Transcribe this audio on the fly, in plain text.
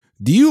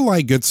Do you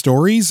like good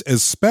stories,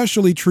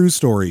 especially true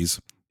stories?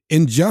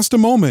 In just a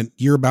moment,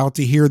 you're about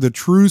to hear the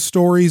true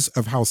stories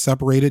of how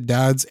separated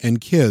dads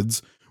and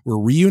kids were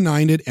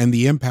reunited and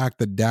the impact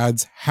that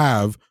dads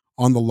have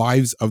on the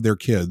lives of their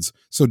kids.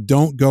 So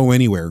don't go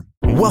anywhere.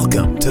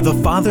 Welcome to the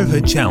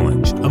Fatherhood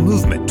Challenge, a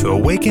movement to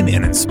awaken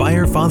and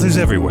inspire fathers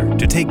everywhere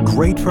to take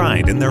great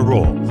pride in their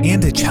role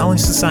and to challenge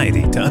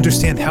society to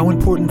understand how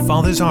important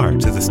fathers are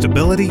to the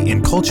stability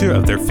and culture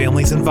of their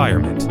family's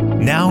environment.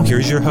 Now,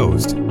 here's your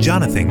host,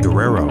 Jonathan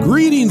Guerrero.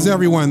 Greetings,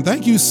 everyone.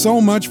 Thank you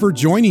so much for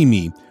joining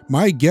me.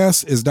 My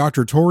guest is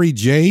Dr. Tori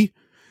J.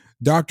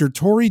 Dr.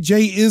 Tori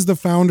J is the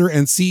founder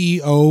and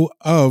CEO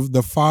of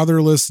the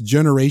Fatherless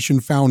Generation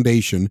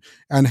Foundation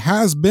and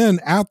has been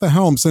at the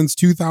helm since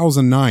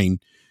 2009.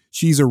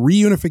 She's a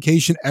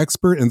reunification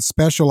expert and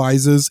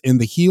specializes in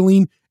the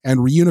healing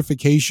and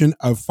reunification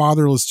of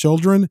fatherless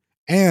children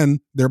and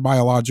their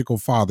biological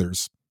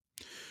fathers.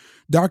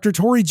 Dr.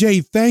 Tori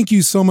J, thank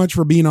you so much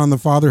for being on the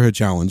Fatherhood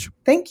Challenge.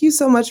 Thank you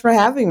so much for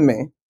having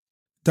me.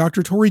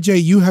 Dr. Tori J,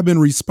 you have been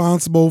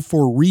responsible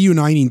for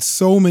reuniting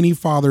so many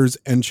fathers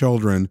and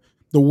children.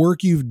 The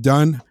work you've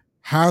done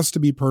has to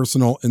be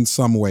personal in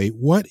some way.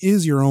 What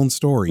is your own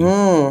story?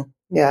 I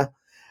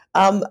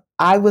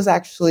was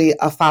actually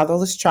a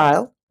fatherless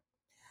child.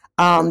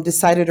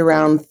 Decided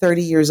around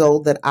 30 years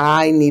old that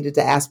I needed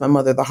to ask my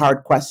mother the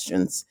hard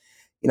questions.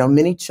 You know,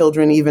 many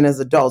children, even as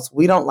adults,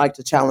 we don't like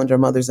to challenge our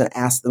mothers and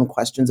ask them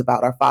questions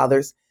about our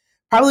fathers,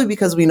 probably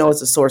because we know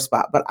it's a sore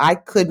spot. But I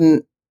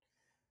couldn't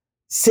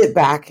sit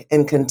back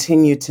and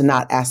continue to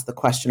not ask the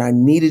question. I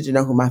needed to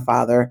know who my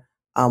father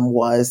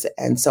was.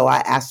 And so I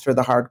asked her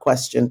the hard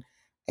question.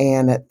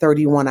 And at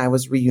 31, I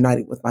was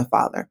reunited with my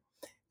father.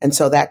 And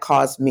so that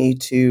caused me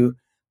to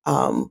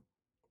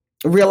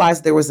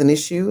realize there was an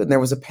issue and there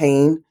was a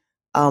pain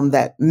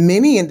that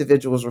many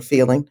individuals were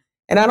feeling.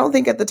 And I don't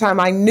think at the time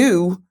I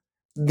knew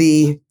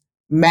the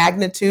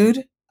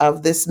magnitude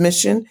of this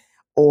mission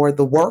or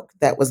the work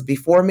that was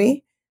before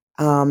me.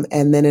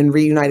 And then in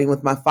reuniting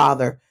with my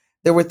father,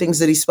 there were things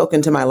that he spoke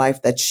into my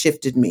life that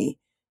shifted me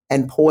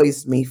and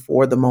poised me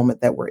for the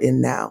moment that we're in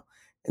now.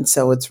 And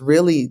so it's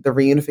really the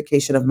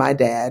reunification of my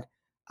dad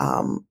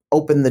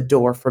opened the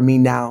door for me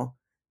now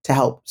to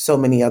help so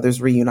many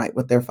others reunite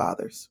with their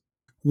fathers.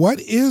 What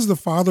is the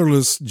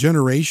Fatherless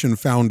Generation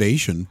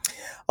Foundation?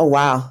 Oh,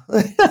 wow.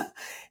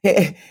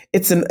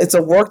 It's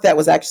a work that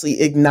was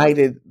actually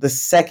ignited the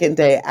second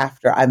day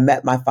after I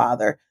met my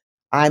father.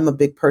 I'm a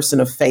big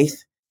person of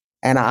faith,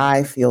 and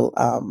I feel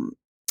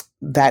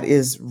that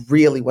is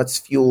really what's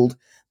fueled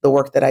the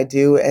work that I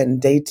do.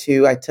 And day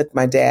 2, I took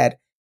my dad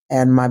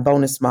and my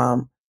bonus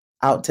mom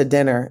out to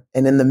dinner.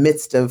 And in the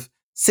midst of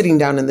sitting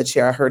down in the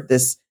chair, I heard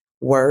this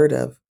word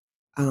of,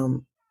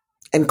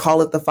 and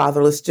call it the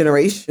fatherless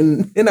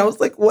generation. And I was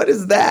like, what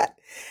is that?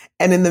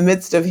 And in the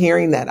midst of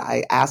hearing that,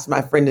 I asked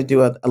my friend to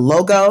do a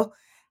logo.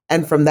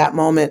 And from that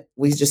moment,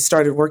 we just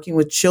started working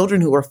with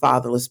children who were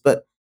fatherless.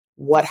 But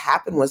what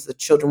happened was the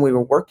children we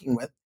were working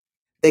with,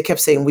 they kept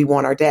saying, we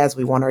want our dads,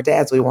 we want our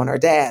dads, we want our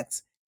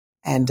dads.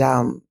 And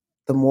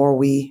the more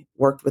we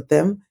worked with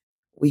them,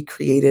 we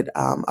created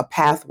a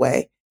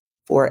pathway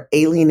for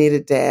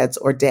alienated dads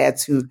or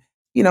dads who,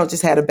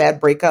 just had a bad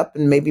breakup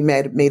and maybe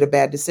made a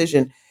bad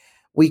decision.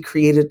 We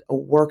created a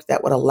work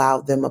that would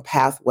allow them a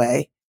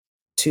pathway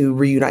to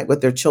reunite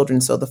with their children.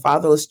 So the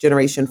Fatherless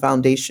Generation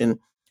Foundation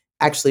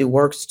actually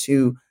works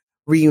to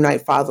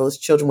reunite fatherless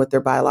children with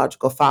their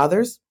biological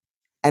fathers.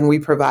 And we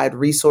provide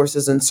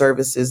resources and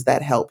services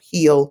that help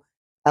heal,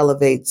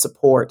 elevate,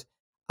 support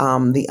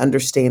the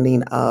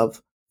understanding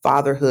of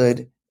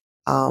fatherhood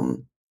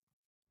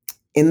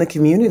in the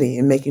community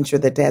and making sure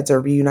that dads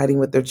are reuniting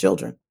with their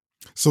children.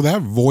 So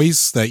that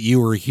voice that you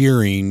were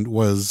hearing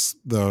was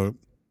the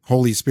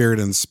Holy Spirit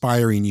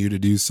inspiring you to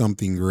do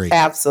something great.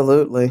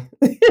 Absolutely.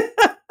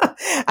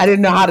 I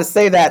didn't know how to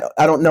say that.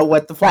 I don't know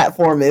what the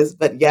platform is,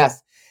 but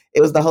yes,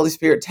 it was the Holy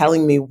Spirit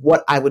telling me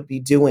what I would be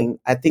doing.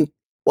 I think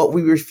what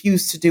we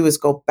refuse to do is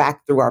go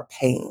back through our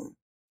pain.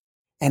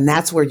 And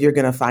that's where you're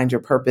going to find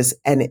your purpose.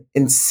 And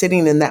in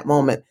sitting in that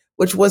moment,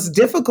 which was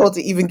difficult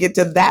to even get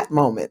to that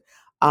moment,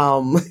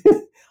 all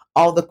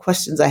the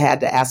questions I had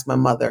to ask my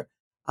mother,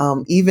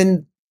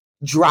 even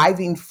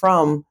driving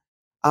from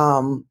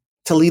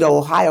Toledo,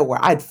 Ohio, where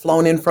I'd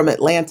flown in from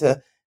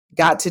Atlanta,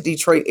 got to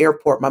Detroit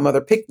Airport. My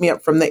mother picked me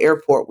up from the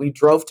airport. We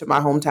drove to my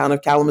hometown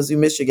of Kalamazoo,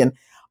 Michigan.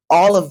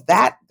 All of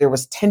that, there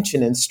was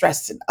tension and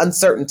stress and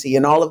uncertainty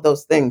and all of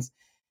those things.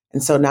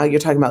 And so now you're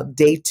talking about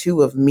day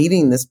 2 of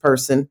meeting this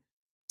person,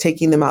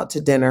 taking them out to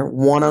dinner,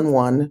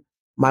 one-on-one.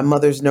 My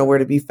mother's nowhere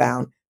to be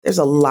found. There's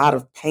a lot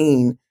of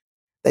pain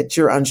that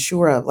you're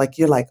unsure of. Like,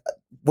 you're like,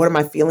 what am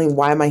I feeling?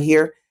 Why am I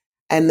here?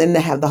 And then to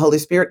have the Holy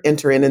Spirit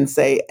enter in and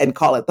say, and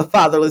call it the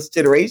Fatherless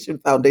Generation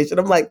Foundation.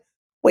 I'm like,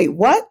 wait,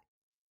 what?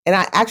 And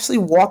I actually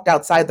walked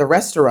outside the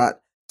restaurant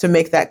to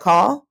make that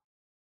call,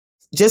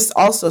 just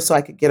also so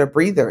I could get a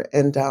breather.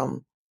 And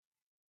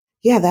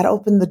that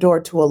opened the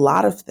door to a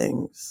lot of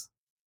things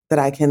that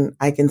I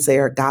can say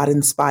are God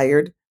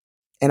inspired.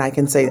 And I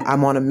can say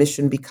I'm on a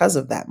mission because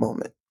of that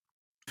moment.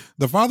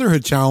 The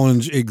Fatherhood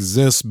Challenge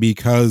exists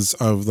because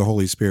of the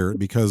Holy Spirit,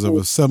 because of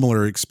a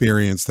similar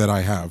experience that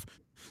I have.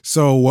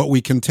 So what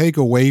we can take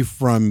away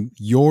from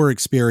your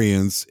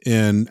experience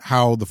in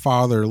how the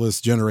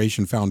Fatherless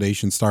Generation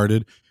Foundation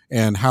started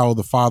and how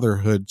the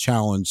Fatherhood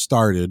Challenge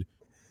started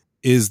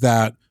is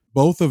that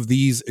both of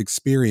these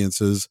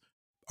experiences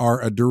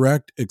are a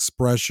direct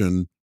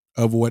expression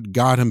of what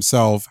God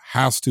himself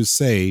has to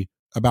say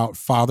about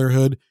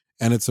fatherhood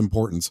and its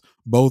importance,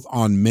 both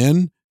on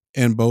men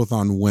and both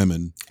on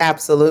women.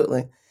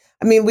 Absolutely.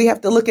 I mean, we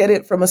have to look at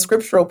it from a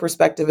scriptural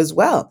perspective as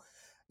well.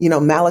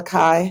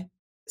 Malachi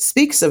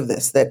speaks of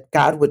this, that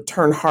God would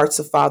turn hearts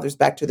of fathers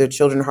back to their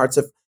children, hearts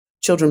of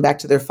children back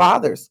to their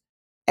fathers.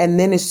 And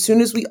then as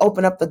soon as we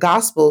open up the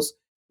Gospels,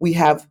 we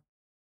have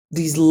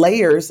these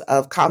layers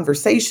of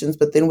conversations,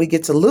 but then we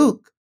get to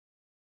Luke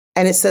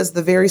and it says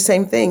the very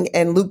same thing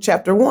in Luke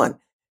chapter 1.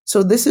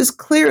 So this is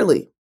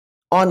clearly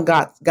on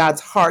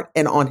God's heart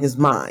and on his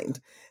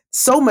mind.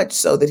 So much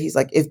so that he's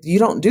like, if you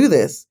don't do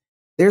this,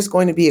 there's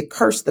going to be a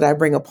curse that I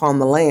bring upon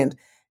the land.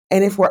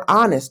 And if we're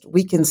honest,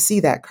 we can see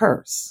that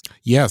curse.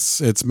 Yes,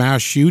 it's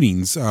mass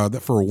shootings.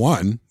 That for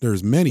one,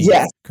 there's many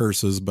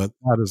curses, but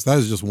that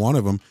is just one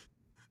of them.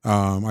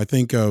 I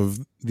think of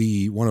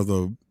one of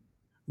the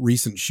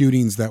recent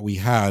shootings that we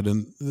had,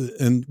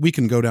 and we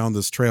can go down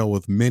this trail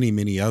with many,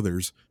 many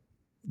others.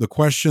 The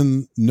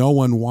question no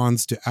one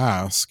wants to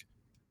ask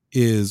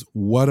is,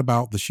 what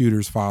about the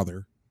shooter's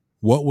father?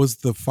 What was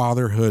the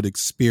fatherhood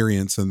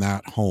experience in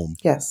that home?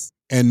 Yes.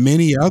 And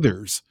many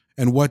others.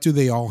 And what do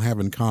they all have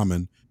in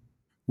common?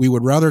 We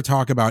would rather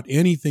talk about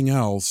anything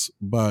else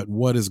but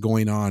what is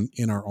going on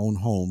in our own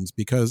homes,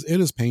 because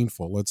it is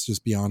painful. Let's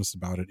just be honest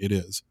about it. It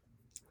is.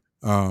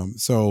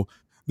 So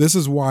this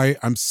is why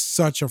I'm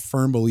such a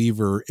firm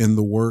believer in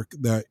the work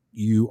that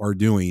you are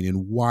doing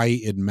and why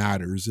it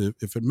matters.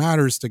 If it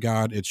matters to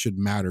God, it should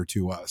matter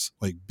to us,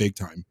 like big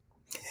time.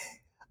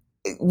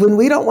 When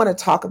we don't want to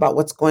talk about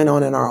what's going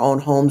on in our own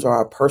homes or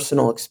our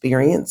personal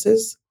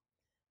experiences,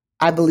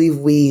 I believe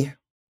we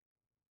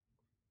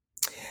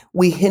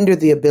hinder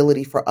the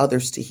ability for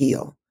others to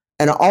heal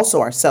and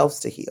also ourselves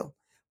to heal.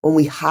 When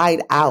we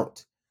hide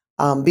out,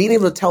 being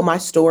able to tell my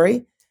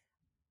story,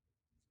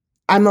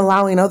 I'm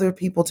allowing other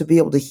people to be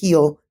able to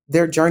heal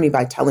their journey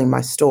by telling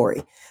my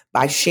story,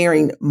 by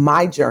sharing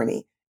my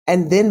journey.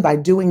 And then by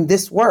doing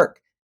this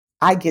work,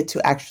 I get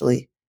to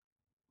actually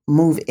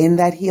move in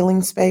that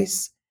healing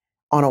space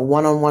on a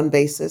one-on-one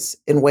basis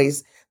in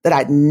ways that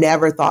I'd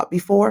never thought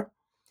before.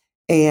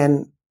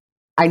 And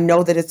I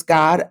know that it's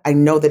God. I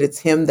know that it's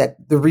him,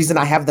 that the reason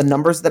I have the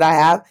numbers that I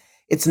have,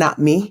 it's not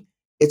me.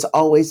 It's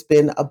always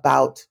been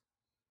about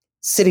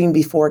sitting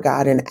before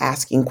God and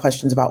asking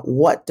questions about,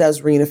 what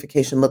does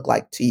reunification look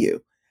like to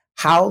you?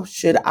 How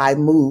should I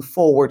move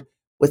forward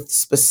with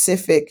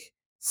specific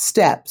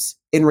steps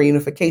in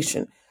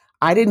reunification?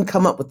 I didn't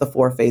come up with the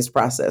 4-phase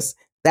process.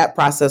 That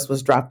process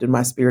was dropped in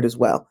my spirit as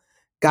well.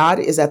 God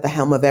is at the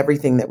helm of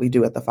everything that we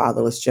do at the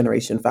Fatherless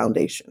Generation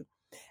Foundation.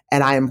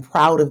 And I am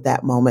proud of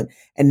that moment.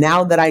 And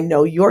now that I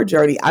know your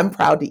journey, I'm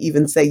proud to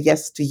even say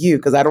yes to you,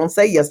 because I don't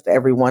say yes to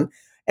everyone.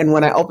 And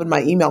when I opened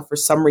my email, for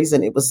some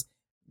reason, it was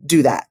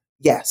do that.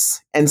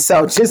 Yes. And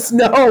so just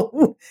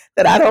know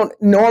that I don't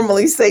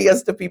normally say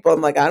yes to people. I'm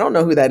like, I don't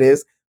know who that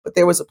is, but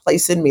there was a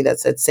place in me that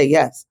said, say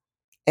yes.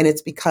 And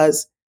it's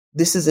because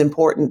this is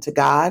important to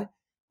God,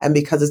 and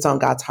because it's on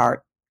God's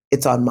heart,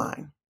 it's on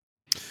mine.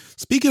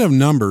 Speaking of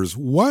numbers,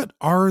 what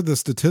are the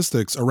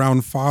statistics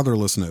around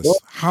fatherlessness?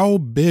 How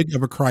big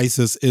of a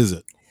crisis is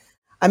it?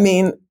 I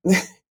mean,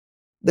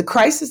 the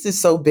crisis is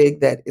so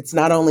big that it's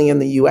not only in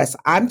the U.S.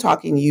 I'm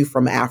talking to you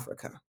from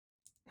Africa.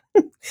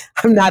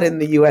 I'm not in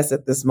the U.S.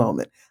 at this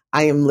moment.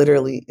 I am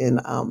literally in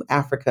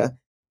Africa,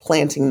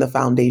 planting the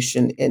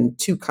foundation in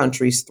 2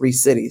 countries, 3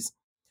 cities.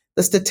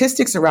 The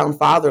statistics around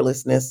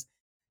fatherlessness,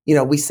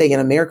 we say in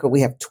America,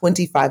 we have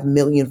 25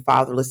 million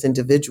fatherless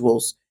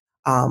individuals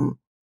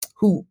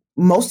who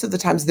most of the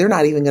times they're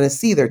not even going to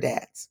see their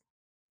dads.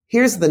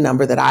 Here's the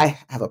number that I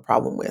have a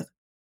problem with.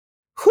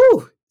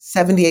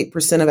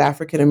 78% of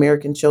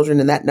African-American children,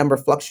 and that number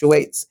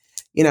fluctuates,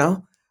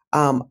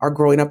 are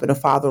growing up in a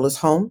fatherless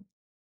home.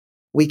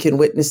 We can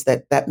witness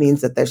that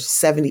means that there's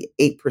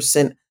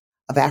 78%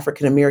 of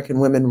African-American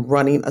women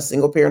running a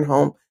single parent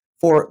home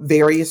for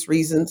various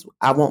reasons.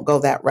 I won't go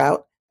that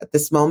route at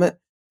this moment.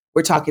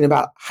 We're talking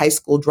about high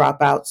school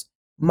dropouts.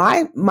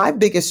 My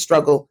biggest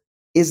struggle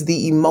is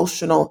the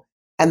emotional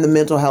and the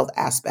mental health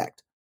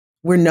aspect.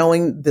 We're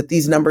knowing that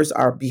these numbers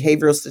are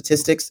behavioral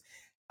statistics.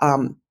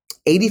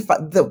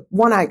 85,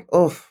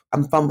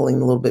 I'm fumbling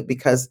a little bit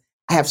because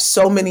I have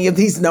so many of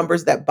these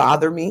numbers that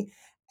bother me.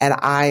 And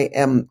I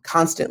am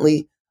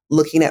constantly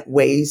looking at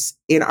ways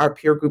in our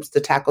peer groups to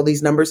tackle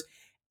these numbers.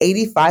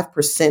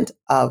 85%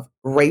 of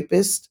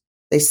rapists,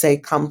 they say,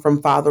 come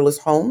from fatherless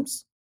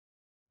homes.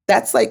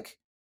 That's like,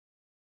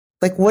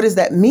 what does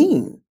that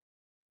mean?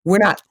 We're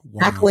not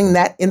tackling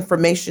that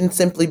information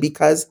simply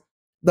because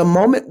the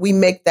moment we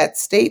make that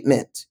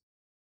statement,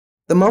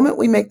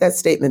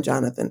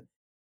 Jonathan,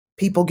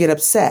 people get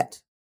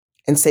upset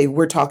and say,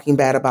 we're talking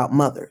bad about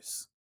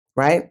mothers.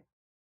 right?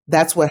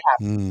 That's what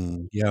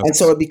happens. Yes. And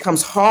so it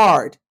becomes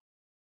hard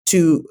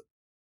to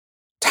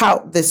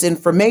tout this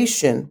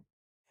information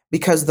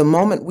because the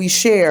moment we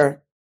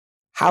share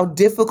how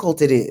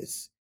difficult it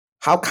is,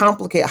 how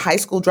complicated, high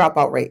school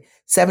dropout rate,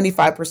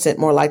 75%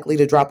 more likely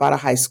to drop out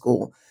of high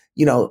school.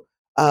 You know,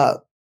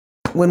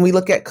 when we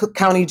look at Cook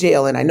County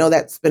Jail, and I know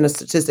that's been a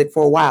statistic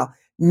for a while,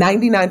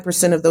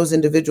 99% of those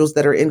individuals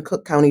that are in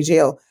Cook County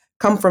Jail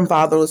come from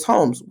fatherless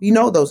homes. We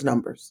know those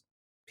numbers.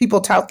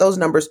 People tout those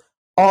numbers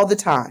all the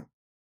time.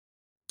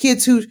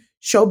 Kids who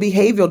show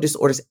behavioral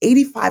disorders,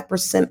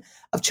 85%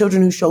 of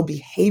children who show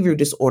behavior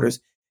disorders.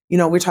 You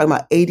know, we're talking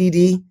about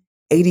ADD,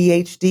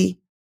 ADHD,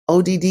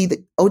 ODD.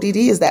 The ODD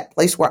is that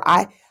place where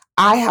I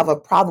have a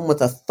problem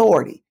with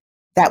authority.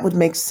 That would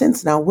make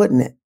sense now,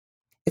 wouldn't it?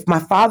 If my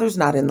father's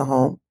not in the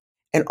home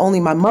and only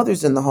my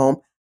mother's in the home,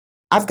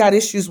 I've got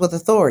issues with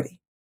authority.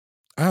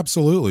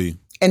 Absolutely.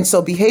 And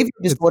so behavior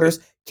disorders,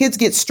 kids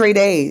get straight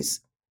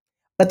A's,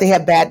 but they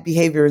have bad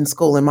behavior in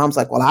school. And mom's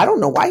like, well, I don't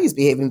know why he's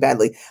behaving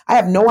badly. I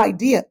have no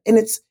idea. And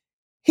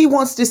he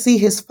wants to see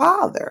his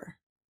father,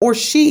 or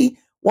she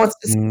wants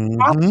to see his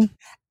father.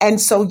 And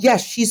so,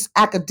 yes, she's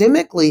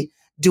academically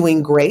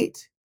doing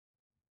great.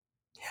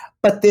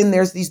 But then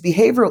there's these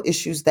behavioral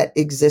issues that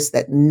exist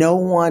that no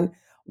one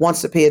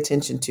wants to pay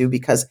attention to,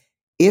 because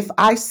if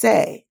I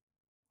say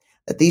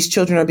that these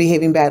children are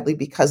behaving badly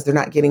because they're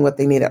not getting what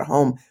they need at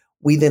home,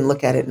 we then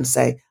look at it and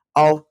say,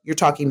 oh, you're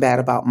talking bad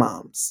about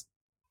moms.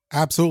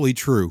 Absolutely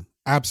true.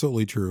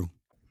 Absolutely true.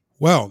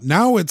 Well,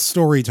 now it's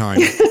story time.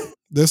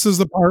 This is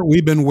the part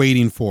we've been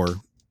waiting for.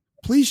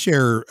 Please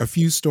share a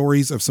few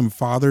stories of some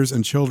fathers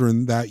and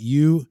children that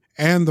you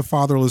and the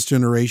Fatherless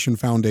Generation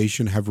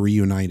Foundation have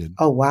reunited.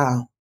 Oh,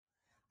 wow.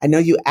 I know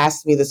you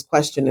asked me this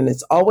question, and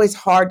it's always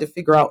hard to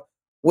figure out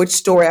which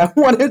story I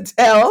want to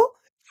tell.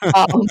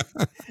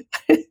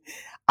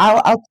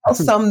 I'll tell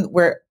some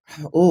where,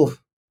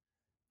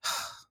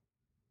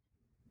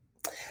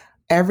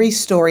 every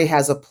story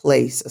has a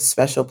place, a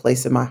special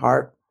place in my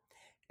heart,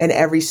 and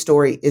every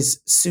story is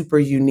super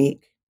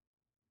unique.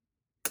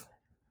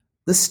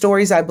 The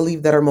stories I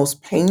believe that are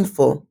most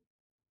painful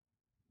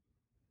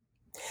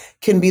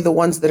can be the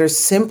ones that are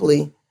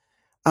simply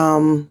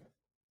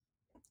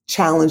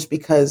challenged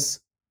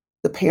because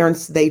the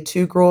parents, they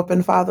too grow up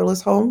in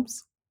fatherless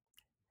homes.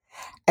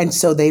 And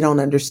so they don't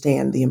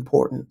understand the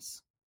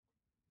importance.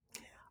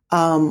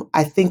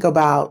 I think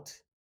about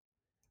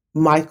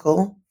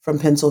Michael from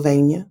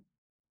Pennsylvania.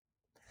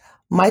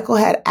 Michael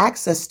had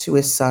access to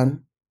his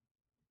son,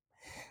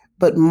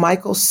 but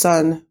Michael's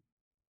son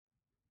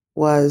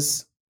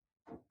was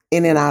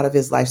in and out of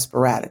his life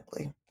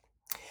sporadically.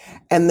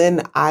 And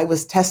then I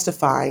was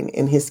testifying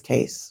in his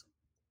case.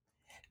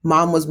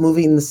 Mom was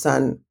moving the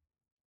son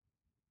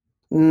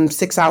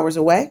 6 hours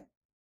away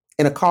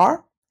in a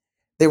car.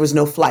 There was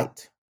no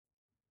flight.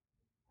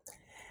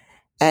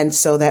 And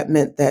so that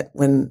meant that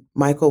when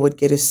Michael would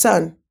get his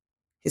son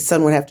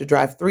would have to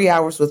drive 3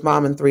 hours with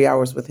mom and 3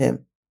 hours with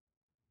him.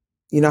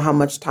 You know how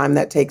much time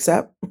that takes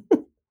up?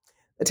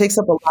 It takes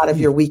up a lot of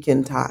your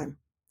weekend time.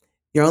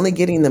 You're only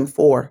getting them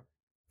for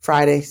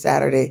Friday,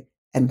 Saturday,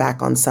 and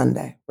back on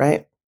Sunday,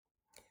 right?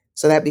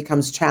 So that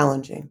becomes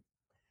challenging.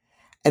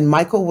 And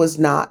Michael was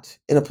not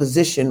in a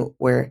position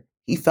where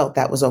he felt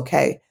that was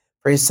okay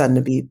for his son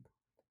to be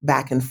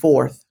back and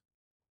forth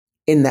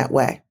in that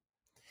way.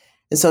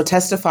 And so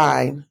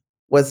testifying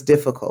was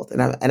difficult.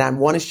 And I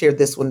want to share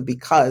this one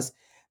because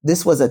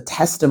this was a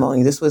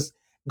testimony. This was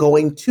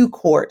going to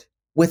court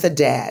with a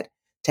dad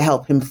to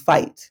help him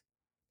fight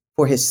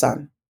for his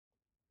son.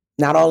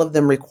 Not all of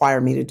them require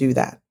me to do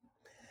that.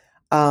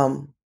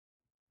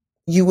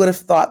 You would have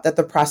thought that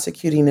the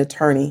prosecuting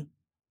attorney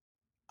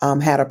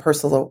had a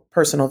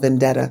personal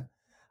vendetta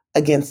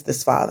against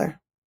this father.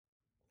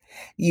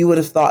 You would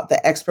have thought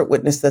the expert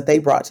witness that they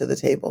brought to the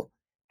table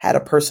had a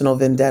personal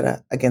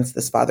vendetta against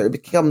this father. It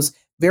becomes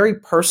very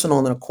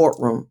personal in a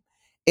courtroom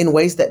in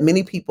ways that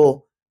many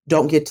people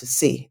don't get to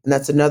see. And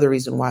that's another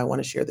reason why I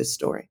want to share this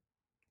story.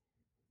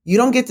 You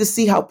don't get to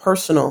see how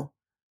personal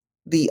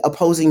the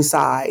opposing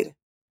side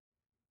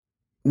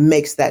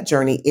makes that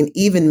journey, and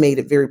even made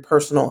it very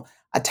personal,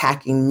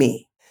 attacking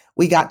me.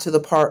 We got to the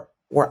part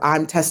where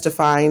I'm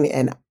testifying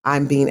and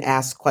I'm being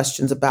asked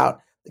questions about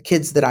the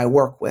kids that I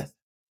work with.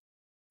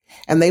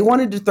 And they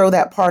wanted to throw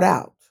that part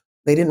out.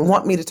 They didn't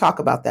want me to talk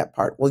about that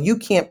part. Well, you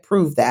can't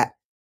prove that.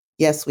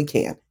 Yes, we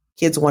can.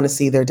 Kids want to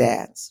see their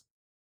dads.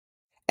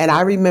 And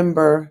I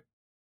remember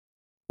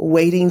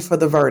waiting for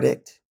the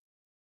verdict.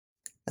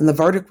 And the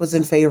verdict was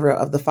in favor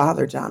of the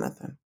father,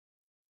 Jonathan.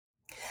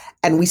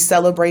 And we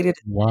celebrated.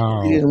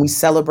 Wow. And we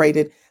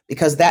celebrated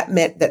because that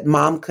meant that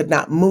mom could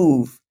not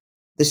move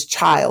this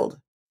child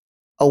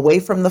away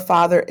from the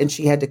father. And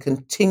she had to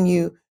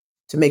continue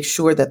to make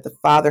sure that the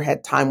father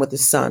had time with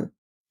his son.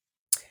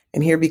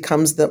 And here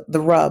becomes the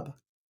rub.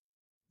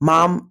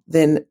 Mom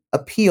then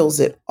appeals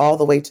it all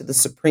the way to the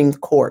Supreme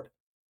Court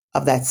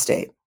of that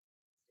state.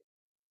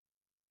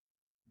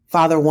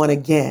 Father won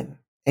again.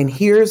 And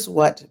here's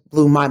what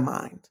blew my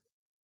mind.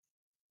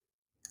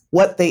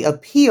 What they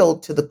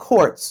appealed to the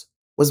courts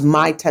was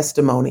my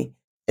testimony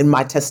and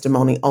my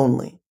testimony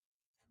only,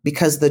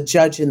 because the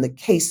judge in the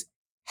case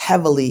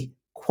heavily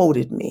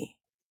quoted me.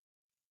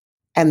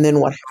 And then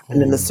what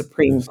happened in the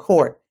Supreme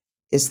Court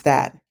is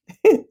that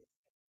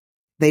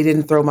they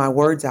didn't throw my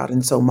words out.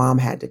 And so mom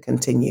had to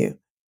continue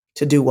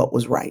to do what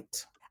was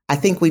right. I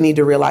think we need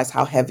to realize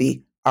how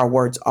heavy our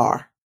words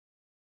are.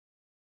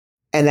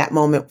 And that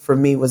moment for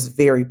me was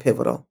very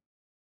pivotal,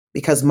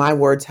 because my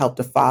words helped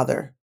a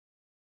father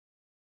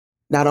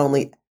not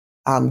only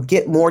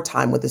get more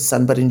time with his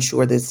son, but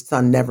ensure that his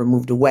son never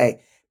moved away.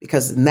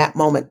 Because in that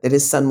moment that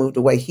his son moved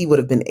away, he would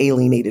have been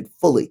alienated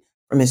fully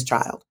from his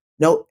child.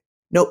 No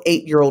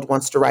 8-year-old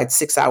wants to ride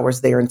 6 hours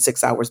there and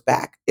 6 hours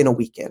back in a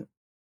weekend.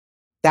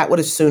 That would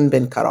have soon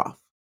been cut off.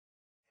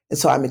 And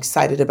so I'm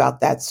excited about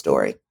that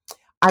story.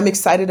 I'm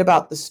excited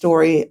about the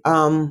story.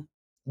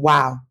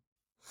 Wow.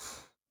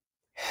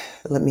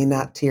 Let me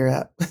not tear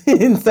up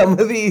in some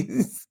of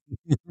these.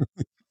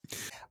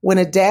 When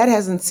a dad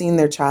hasn't seen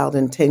their child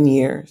in 10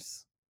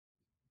 years,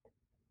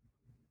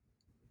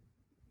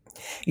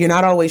 you're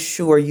not always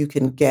sure you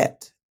can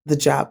get the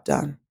job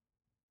done.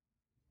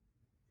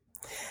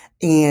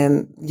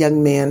 And a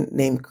young man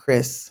named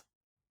Chris,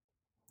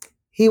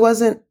 he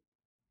wasn't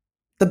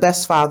the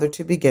best father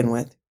to begin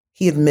with.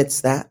 He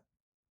admits that.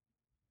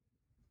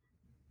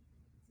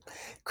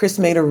 Chris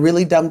made a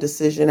really dumb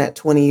decision at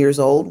 20 years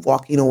old,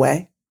 walking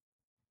away.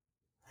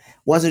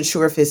 Wasn't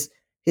sure if his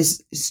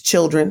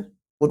children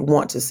would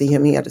want to see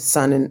him. He had a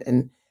son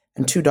and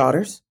 2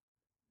 daughters.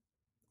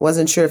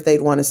 Wasn't sure if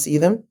they'd want to see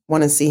him,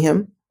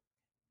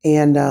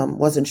 and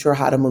wasn't sure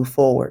how to move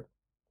forward.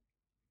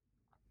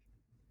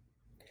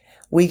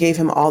 We gave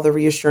him all the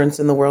reassurance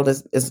in the world,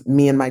 as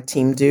me and my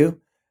team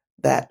do,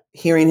 that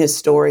hearing his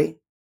story,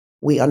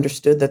 we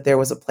understood that there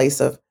was a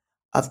place of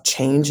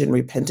change and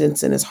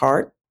repentance in his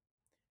heart,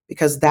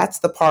 because that's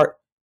the part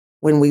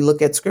when we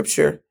look at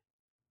scripture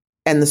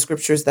and the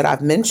scriptures that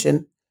I've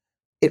mentioned,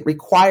 it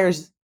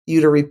requires you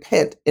to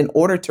repent in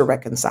order to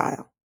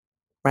reconcile,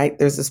 right?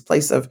 There's this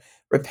place of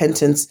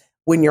repentance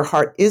when your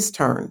heart is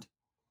turned,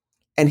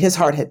 and his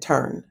heart had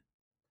turned.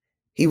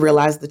 He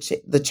realized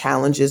the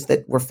challenges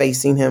that were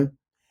facing him.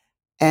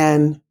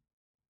 And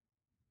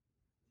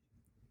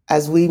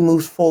as we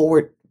moved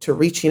forward to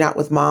reaching out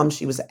with mom,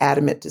 she was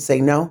adamant to say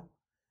no.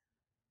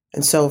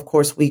 And so, of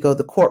course, we go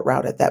the court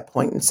route at that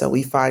point. And so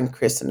we find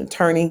Chris an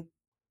attorney.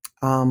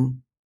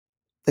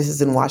 This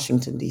is in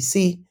Washington,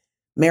 D.C.,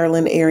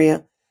 Maryland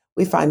area.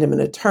 We find him an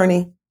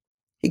attorney.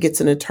 He gets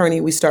an attorney.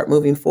 We start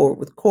moving forward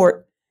with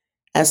court.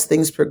 As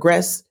things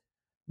progress,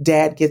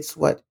 dad gets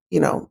what,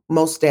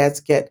 most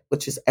dads get,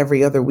 which is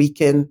every other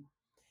weekend.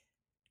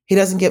 He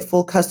doesn't get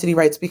full custody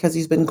rights because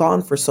he's been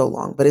gone for so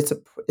long, but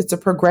it's a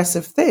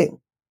progressive thing.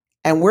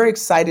 And we're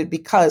excited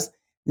because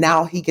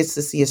now he gets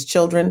to see his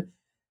children.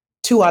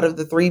 2 out of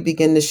the 3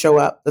 begin to show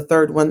up. The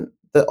third one,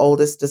 the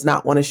oldest, does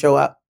not want to show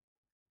up.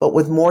 But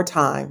with more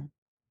time,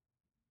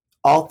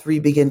 all 3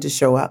 begin to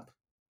show up.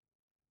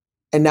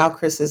 And now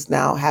Chris is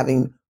now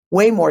having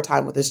way more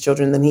time with his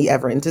children than he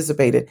ever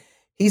anticipated.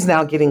 He's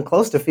now getting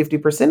close to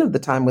 50% of the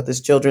time with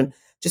his children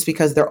just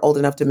because they're old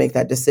enough to make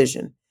that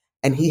decision.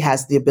 And he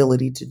has the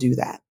ability to do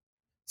that.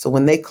 So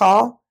when they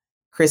call,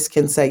 Chris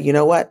can say, you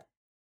know what?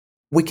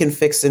 We can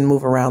fix and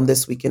move around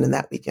this weekend and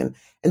that weekend.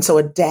 And so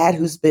a dad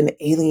who's been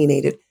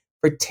alienated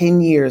for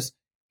 10 years,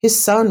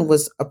 his son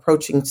was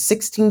approaching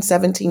 16,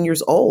 17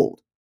 years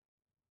old.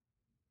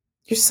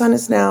 Your son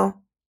is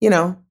now,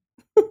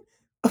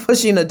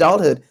 pushing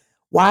adulthood.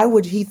 Why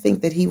would he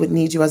think that he would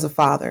need you as a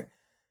father?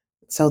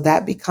 So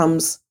that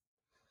becomes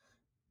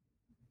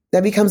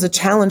a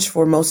challenge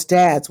for most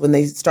dads when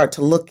they start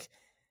to look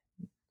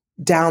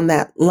down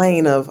that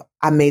lane of,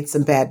 I made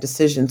some bad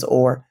decisions,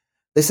 or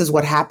this is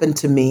what happened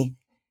to me,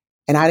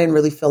 and I didn't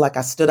really feel like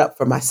I stood up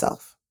for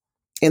myself.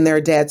 And there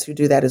are dads who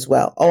do that as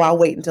well. Oh, I'll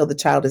wait until the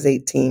child is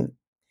 18.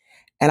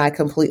 And I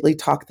completely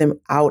talk them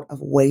out of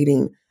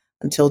waiting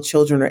until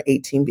children are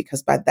 18,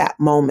 because by that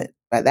moment,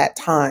 by that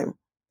time,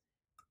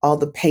 all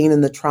the pain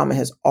and the trauma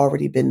has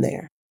already been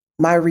there.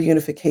 My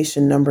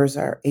reunification numbers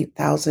are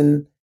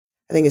 8,000.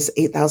 I think it's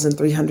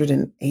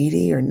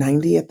 8,380 or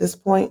 90 at this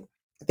point.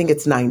 I think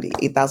it's 90,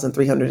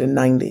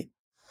 8,390.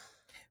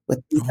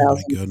 With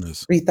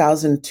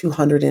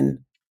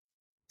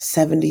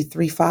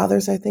 3,273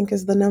 fathers, I think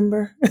is the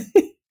number.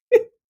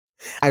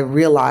 I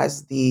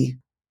realized the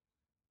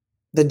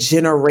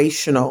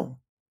generational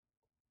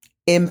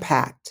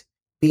impact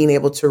being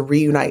able to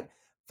reunite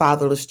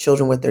fatherless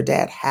children with their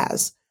dad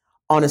has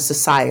on a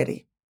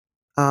society.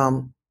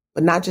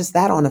 But not just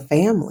that, on a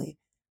family,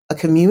 a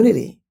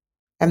community,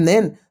 and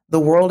then the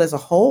world as a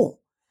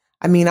whole.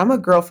 I mean, I'm a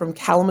girl from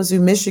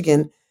Kalamazoo,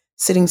 Michigan,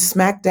 sitting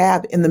smack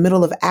dab in the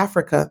middle of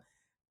Africa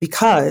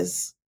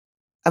because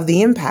of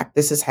the impact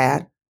this has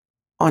had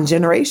on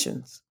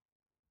generations.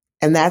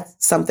 And that's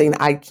something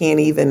I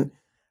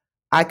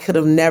could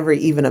have never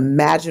even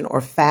imagined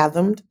or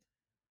fathomed.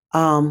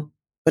 But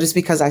it's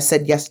because I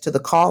said yes to the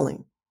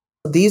calling.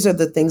 These are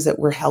the things that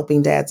we're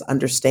helping dads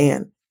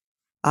understand.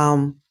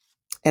 And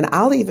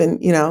I'll even,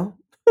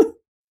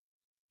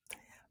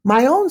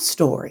 My own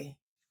story.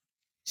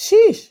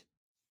 Sheesh.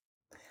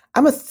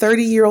 I'm a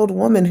 30-year-old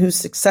woman who's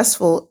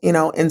successful,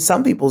 in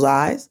some people's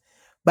eyes,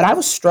 but I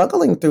was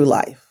struggling through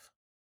life.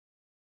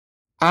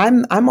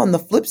 I'm on the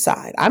flip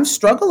side. I'm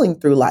struggling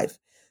through life,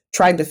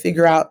 trying to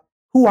figure out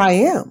who I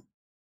am.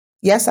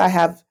 Yes, I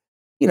have,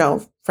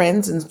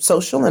 friends and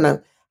social,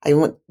 and I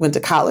went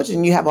to college,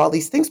 and you have all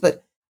these things,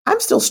 but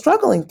I'm still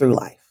struggling through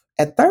life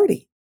at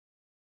 30.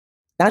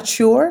 Not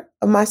sure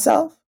of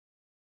myself.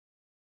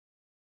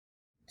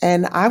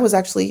 And I was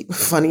actually,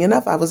 funny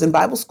enough, I was in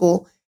Bible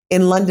school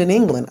in London,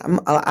 England. I'm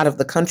out of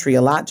the country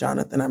a lot,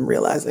 Jonathan, I'm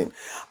realizing.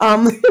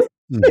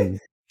 Mhm.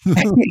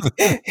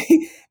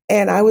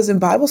 And I was in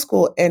Bible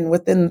school, and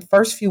within the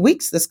first few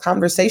weeks, this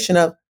conversation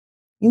of,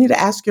 you need to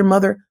ask your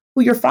mother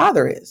who your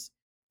father is.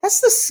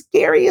 That's the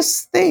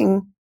scariest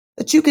thing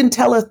that you can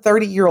tell a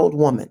 30-year-old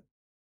woman,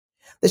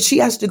 that she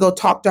has to go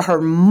talk to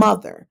her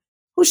mother,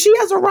 who she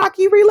has a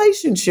rocky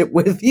relationship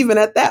with, even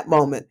at that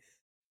moment.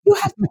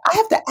 I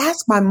have to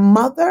ask my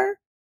mother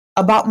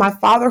about my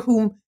father,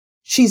 whom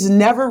she's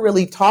never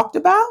really talked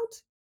about?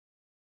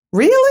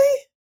 Really?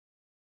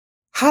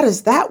 How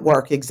does that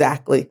work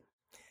exactly?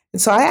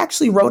 And so I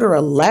actually wrote her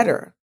a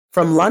letter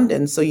from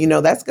London. So,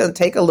 that's going to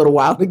take a little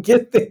while to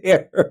get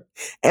there.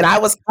 And I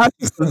was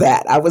conscious of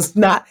that. I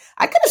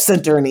could have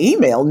sent her an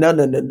email. No,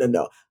 no, no, no,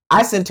 no.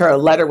 I sent her a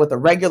letter with a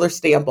regular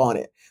stamp on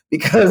it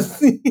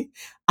because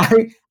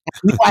I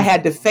knew I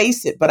had to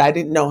face it, but I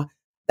didn't know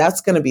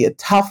that's going to be a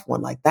tough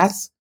one. Like,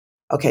 that's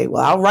okay.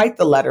 Well, I'll write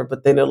the letter,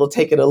 but then it'll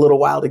take it a little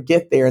while to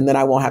get there. And then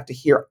I won't have to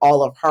hear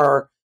all of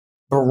her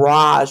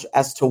barrage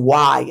as to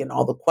why and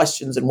all the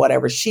questions and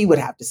whatever she would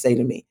have to say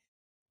to me.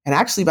 And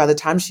actually, by the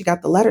time she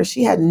got the letter,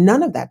 she had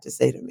none of that to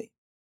say to me.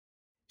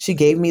 She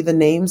gave me the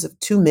names of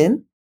two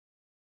men.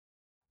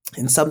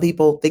 And some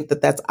people think that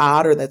that's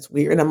odd or that's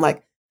weird. And I'm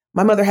like,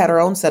 my mother had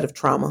her own set of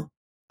trauma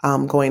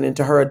going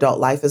into her adult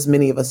life, as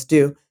many of us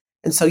do.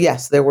 And so,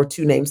 yes, there were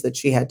two names that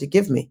she had to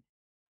give me.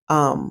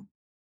 And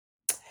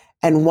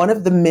one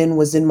of the men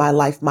was in my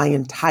life my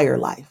entire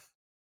life.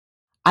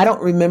 I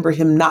don't remember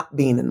him not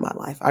being in my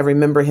life. I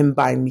remember him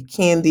buying me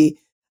candy,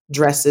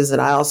 dresses,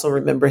 and I also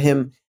remember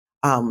him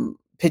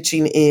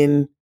pitching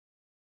in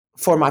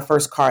for my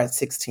first car at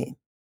 16.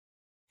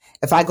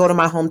 If I go to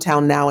my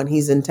hometown now and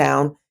he's in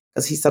town,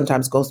 because he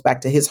sometimes goes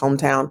back to his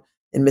hometown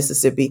in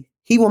Mississippi,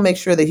 he will make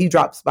sure that he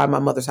drops by my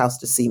mother's house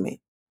to see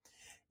me.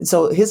 And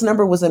so his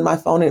number was in my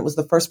phone, and it was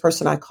the first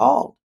person I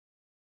called.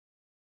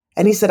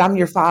 And he said, "I'm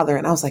your father."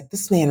 And I was like,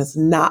 this man is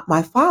not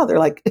my father.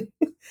 Like,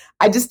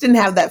 I just didn't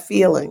have that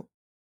feeling.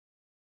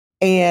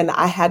 And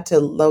I had to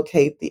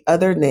locate the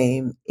other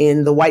name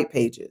in the white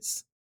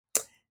pages.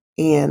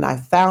 And I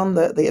found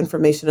the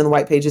information in the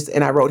white pages,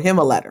 and I wrote him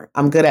a letter.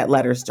 I'm good at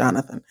letters,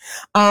 Jonathan.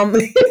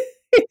 And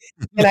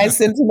I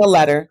sent him a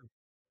letter,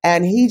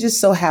 and he just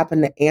so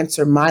happened to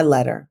answer my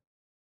letter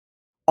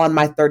on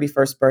my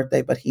 31st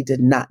birthday, but he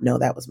did not know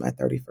that was my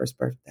 31st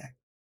birthday.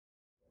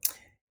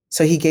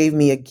 So he gave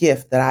me a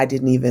gift that I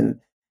didn't even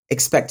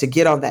expect to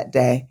get on that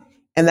day.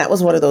 And that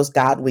was one of those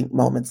God wink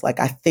moments. Like,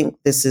 I think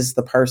this is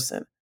the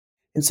person.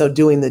 And so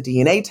doing the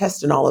DNA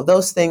test and all of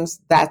those things,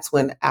 that's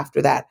when,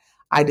 after that,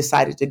 I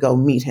decided to go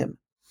meet him.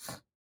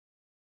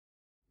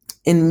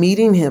 In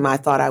meeting him, I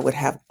thought I would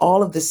have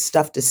all of this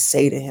stuff to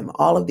say to him,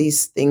 all of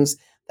these things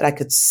that I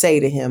could say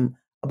to him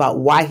about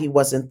why he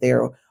wasn't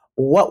there,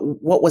 what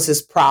was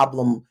his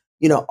problem,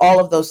 all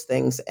of those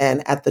things.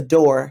 And at the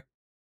door,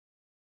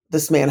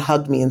 this man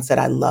hugged me and said,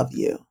 "I love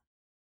you."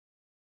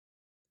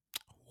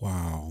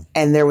 Wow.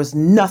 And there was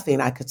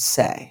nothing I could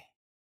say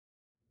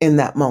in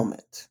that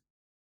moment.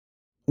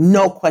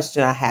 No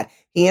question I had.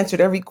 He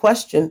answered every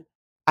question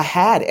I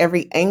had,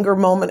 every anger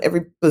moment,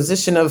 every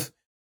position of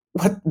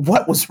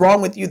what was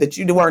wrong with you that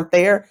you weren't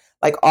there,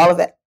 like all of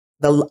that.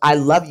 The "I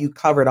love you"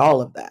 covered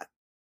all of that.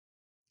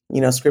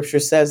 Scripture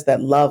says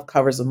that love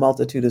covers a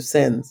multitude of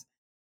sins.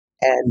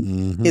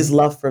 And his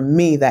love for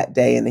me that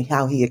day and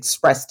how he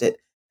expressed it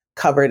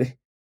covered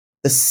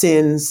the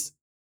sins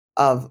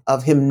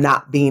of him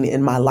not being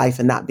in my life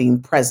and not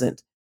being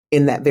present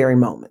in that very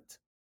moment.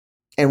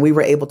 And we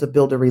were able to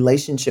build a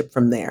relationship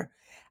from there.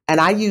 And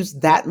I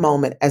used that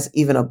moment as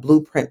even a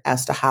blueprint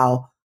as to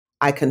how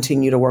I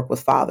continue to work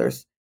with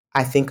fathers.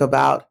 I think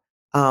about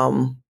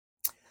a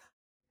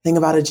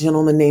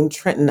gentleman named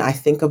Trenton. I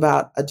think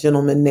about a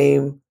gentleman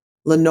named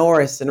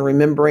Lenoris, and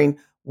remembering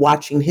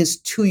watching his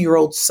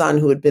 2-year-old son,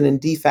 who had been in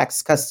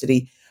DFACS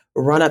custody,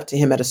 run up to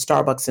him at a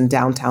Starbucks in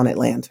downtown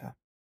Atlanta.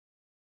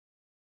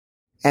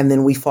 And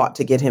then we fought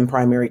to get him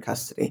primary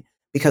custody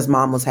because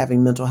mom was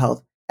having mental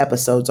health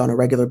episodes on a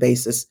regular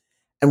basis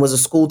and was a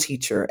school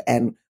teacher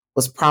and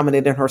was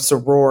prominent in her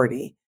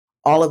sorority.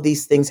 All of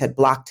these things had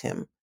blocked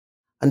him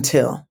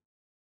until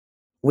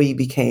we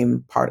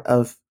became part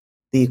of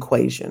the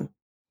equation.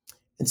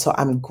 And so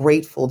I'm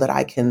grateful that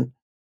I can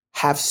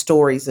have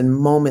stories and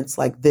moments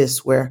like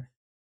this where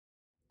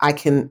I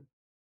can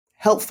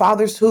help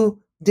fathers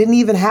who didn't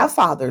even have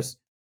fathers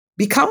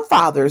become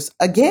fathers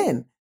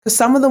again. Because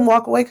some of them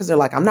walk away because they're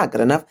like, "I'm not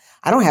good enough.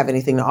 I don't have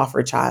anything to offer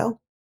a child."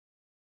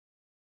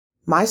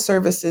 My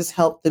services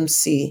help them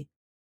see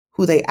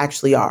who they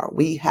actually are.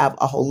 We have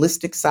a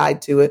holistic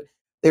side to it.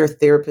 There are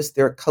therapists,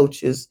 there are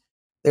coaches,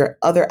 there are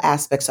other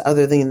aspects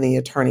other than the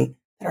attorney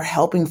that are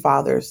helping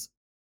fathers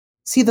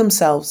see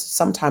themselves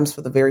sometimes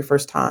for the very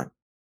first time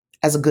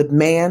as a good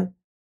man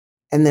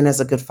and then as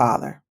a good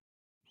father.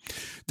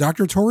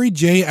 Dr. Tori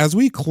J., as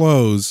we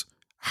close,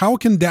 how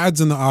can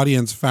dads in the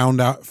audience find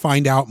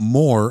out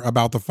more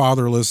about the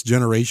Fatherless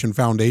Generation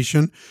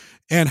Foundation?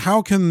 And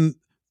how can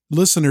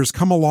listeners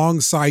come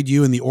alongside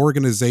you in the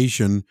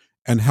organization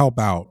and help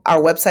out?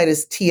 Our website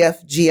is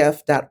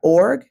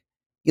tfgf.org.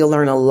 You'll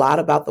learn a lot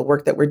about the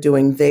work that we're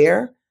doing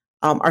there.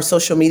 Our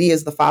social media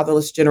is the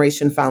Fatherless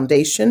Generation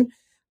Foundation.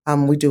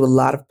 We do a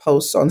lot of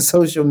posts on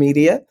social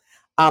media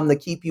to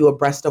keep you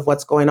abreast of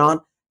what's going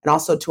on, and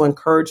also to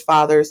encourage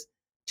fathers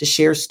to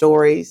share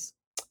stories.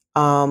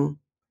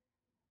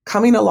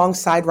 Coming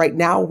alongside right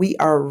now, we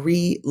are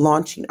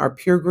relaunching our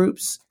peer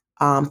groups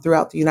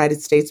throughout the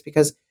United States,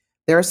 because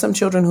there are some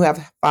children who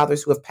have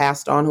fathers who have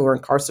passed on, who are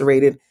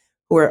incarcerated,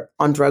 who are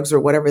on drugs or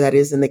whatever that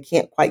is, and they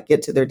can't quite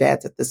get to their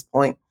dads at this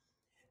point.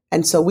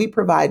 And so we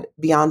provide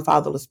Beyond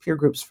Fatherless peer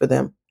groups for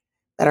them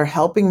that are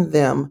helping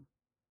them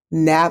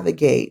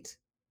navigate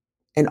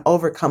and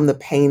overcome the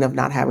pain of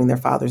not having their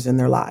fathers in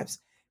their lives.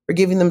 We're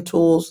giving them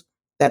tools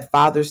that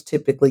fathers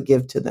typically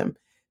give to them.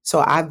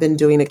 So I've been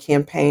doing a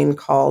campaign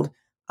called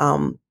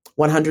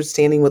 100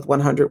 Standing with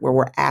 100, where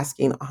we're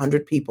asking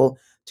 100 people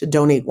to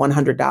donate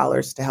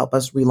 $100 to help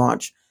us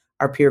relaunch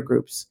our peer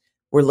groups.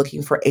 We're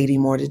looking for 80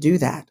 more to do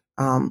that.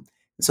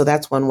 So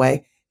that's one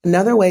way.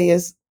 Another way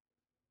is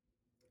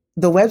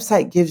the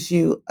website gives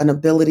you an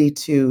ability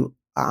to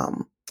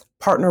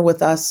partner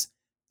with us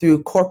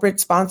through corporate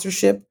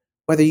sponsorship,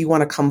 whether you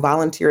want to come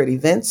volunteer at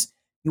events,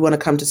 you want to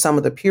come to some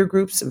of the peer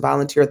groups and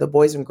volunteer at the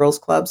Boys and Girls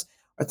Clubs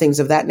or things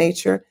of that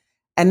nature.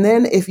 And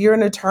then if you're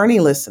an attorney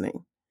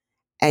listening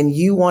and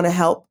you want to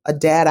help a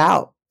dad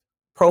out,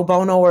 pro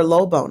bono or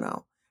low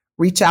bono,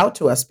 reach out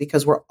to us,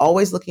 because we're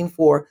always looking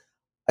for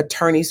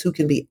attorneys who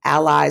can be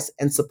allies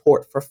and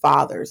support for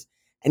fathers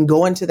and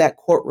go into that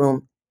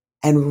courtroom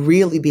and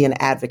really be an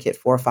advocate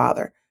for a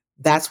father.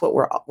 That's what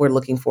we're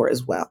looking for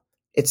as well.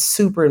 It's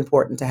super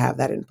important to have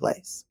that in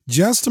place.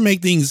 Just to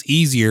make things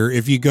easier,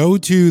 if you go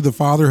to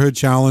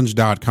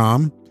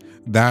thefatherhoodchallenge.com,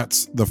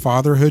 that's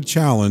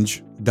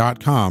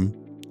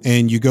thefatherhoodchallenge.com,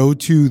 and you go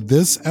to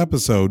this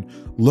episode,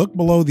 look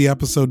below the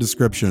episode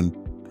description.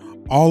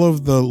 All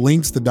of the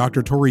links that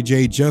Dr. Tori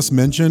J. just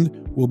mentioned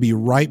will be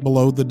right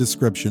below the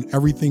description.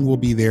 Everything will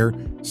be there,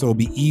 so it'll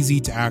be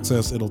easy to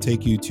access. It'll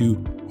take you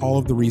to all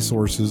of the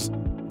resources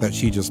that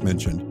she just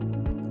mentioned.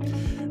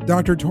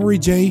 Dr. Tori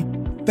J.,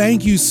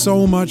 thank you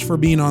so much for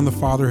being on the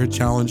Fatherhood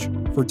Challenge,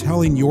 for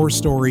telling your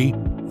story,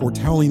 for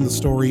telling the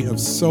story of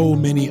so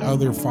many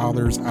other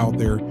fathers out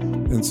there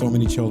and so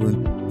many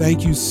children.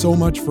 Thank you so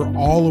much for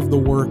all of the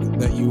work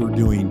that you are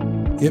doing.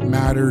 It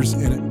matters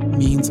and it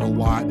means a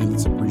lot, and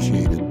it's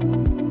appreciated.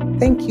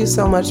 Thank you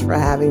so much for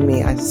having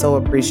me. I so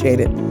appreciate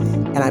it.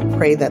 And I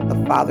pray that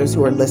the fathers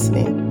who are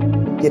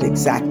listening get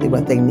exactly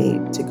what they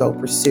need to go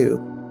pursue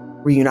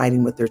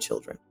reuniting with their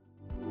children.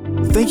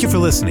 Thank you for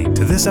listening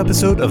to this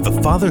episode of the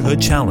Fatherhood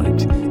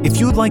Challenge. If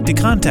you would like to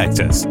contact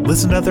us,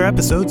 listen to other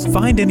episodes,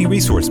 find any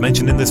resource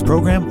mentioned in this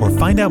program, or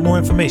find out more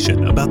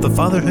information about the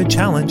Fatherhood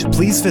Challenge,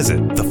 please visit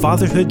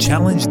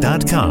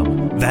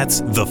thefatherhoodchallenge.com.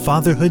 That's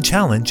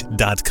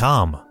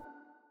thefatherhoodchallenge.com.